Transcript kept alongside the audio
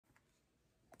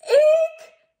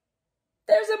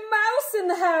in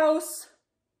the house.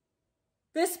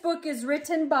 This book is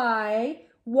written by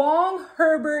Wong,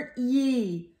 Herbert,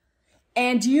 Yi.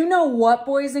 And do you know what,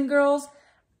 boys and girls?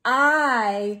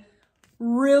 I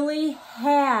really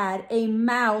had a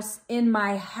mouse in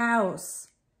my house.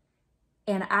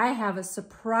 And I have a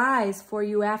surprise for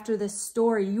you after this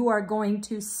story. You are going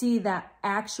to see that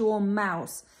actual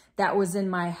mouse that was in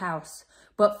my house.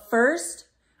 But first,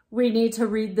 we need to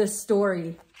read this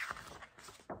story.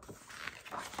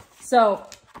 So,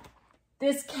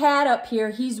 this cat up here,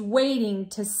 he's waiting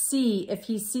to see if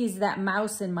he sees that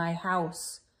mouse in my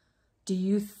house. Do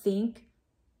you think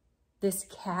this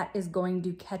cat is going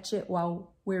to catch it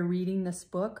while we're reading this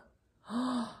book?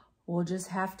 We'll just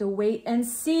have to wait and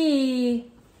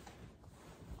see.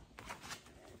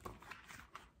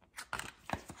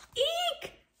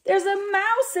 Eek! There's a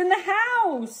mouse in the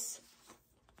house.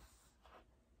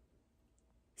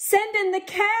 Send in the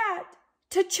cat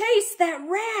to chase that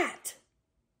rat.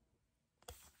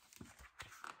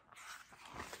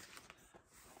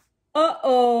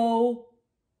 Uh-oh.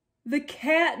 The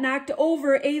cat knocked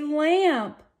over a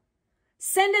lamp.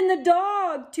 Send in the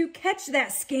dog to catch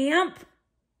that scamp.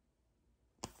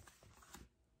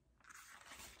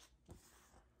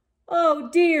 Oh,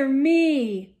 dear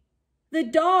me. The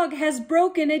dog has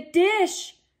broken a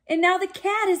dish, and now the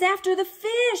cat is after the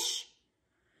fish.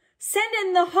 Send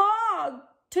in the hog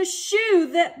to shoo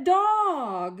that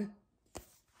dog.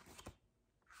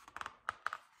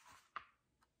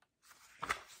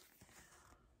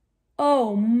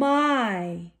 Oh,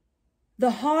 my.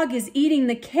 The hog is eating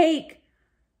the cake.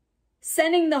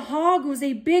 Sending the hog was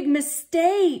a big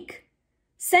mistake.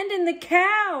 Send in the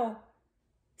cow.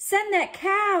 Send that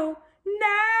cow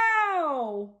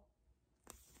now.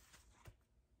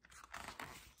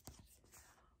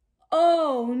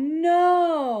 Oh,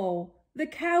 no. The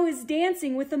cow is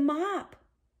dancing with a mop.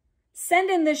 Send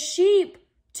in the sheep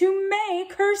to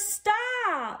make her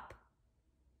stop.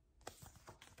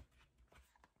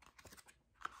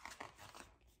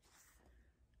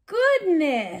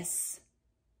 Goodness.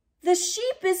 The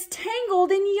sheep is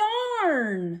tangled in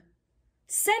yarn.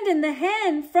 Send in the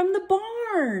hen from the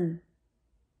barn.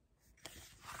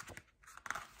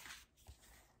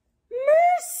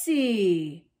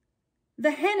 Mercy!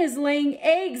 The hen is laying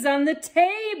eggs on the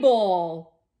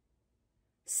table.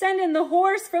 Send in the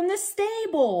horse from the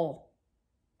stable.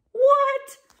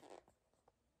 What?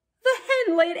 The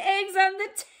hen laid eggs on the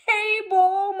table.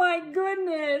 Oh my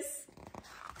goodness.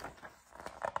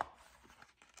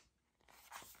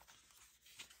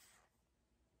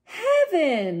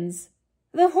 Heavens!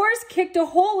 The horse kicked a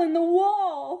hole in the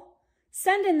wall.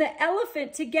 Send in the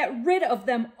elephant to get rid of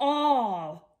them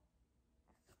all.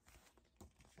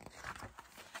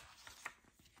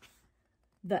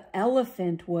 The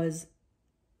elephant was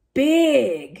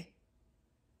big,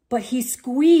 but he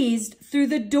squeezed through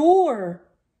the door.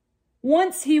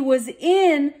 Once he was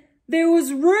in, there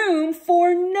was room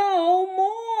for no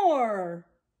more.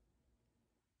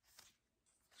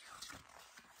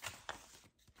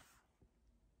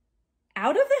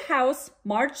 Out of the house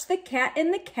marched the cat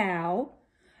and the cow.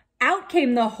 Out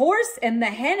came the horse and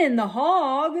the hen and the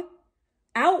hog.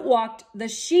 Out walked the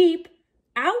sheep.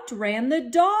 Out ran the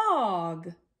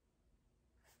dog.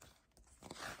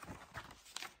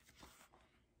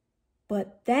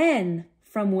 But then,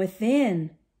 from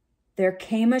within, there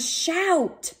came a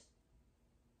shout.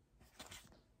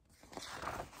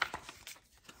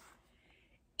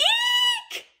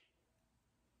 Eek!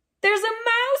 There's a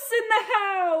mouse in the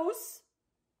house.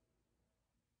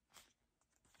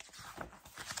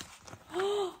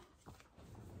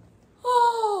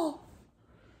 Oh,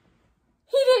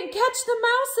 he didn't catch the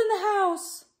mouse in the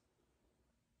house.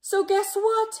 So guess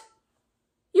what?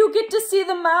 You get to see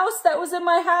the mouse that was in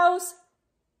my house.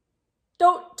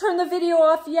 Don't turn the video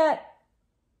off yet.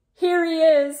 Here he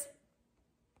is.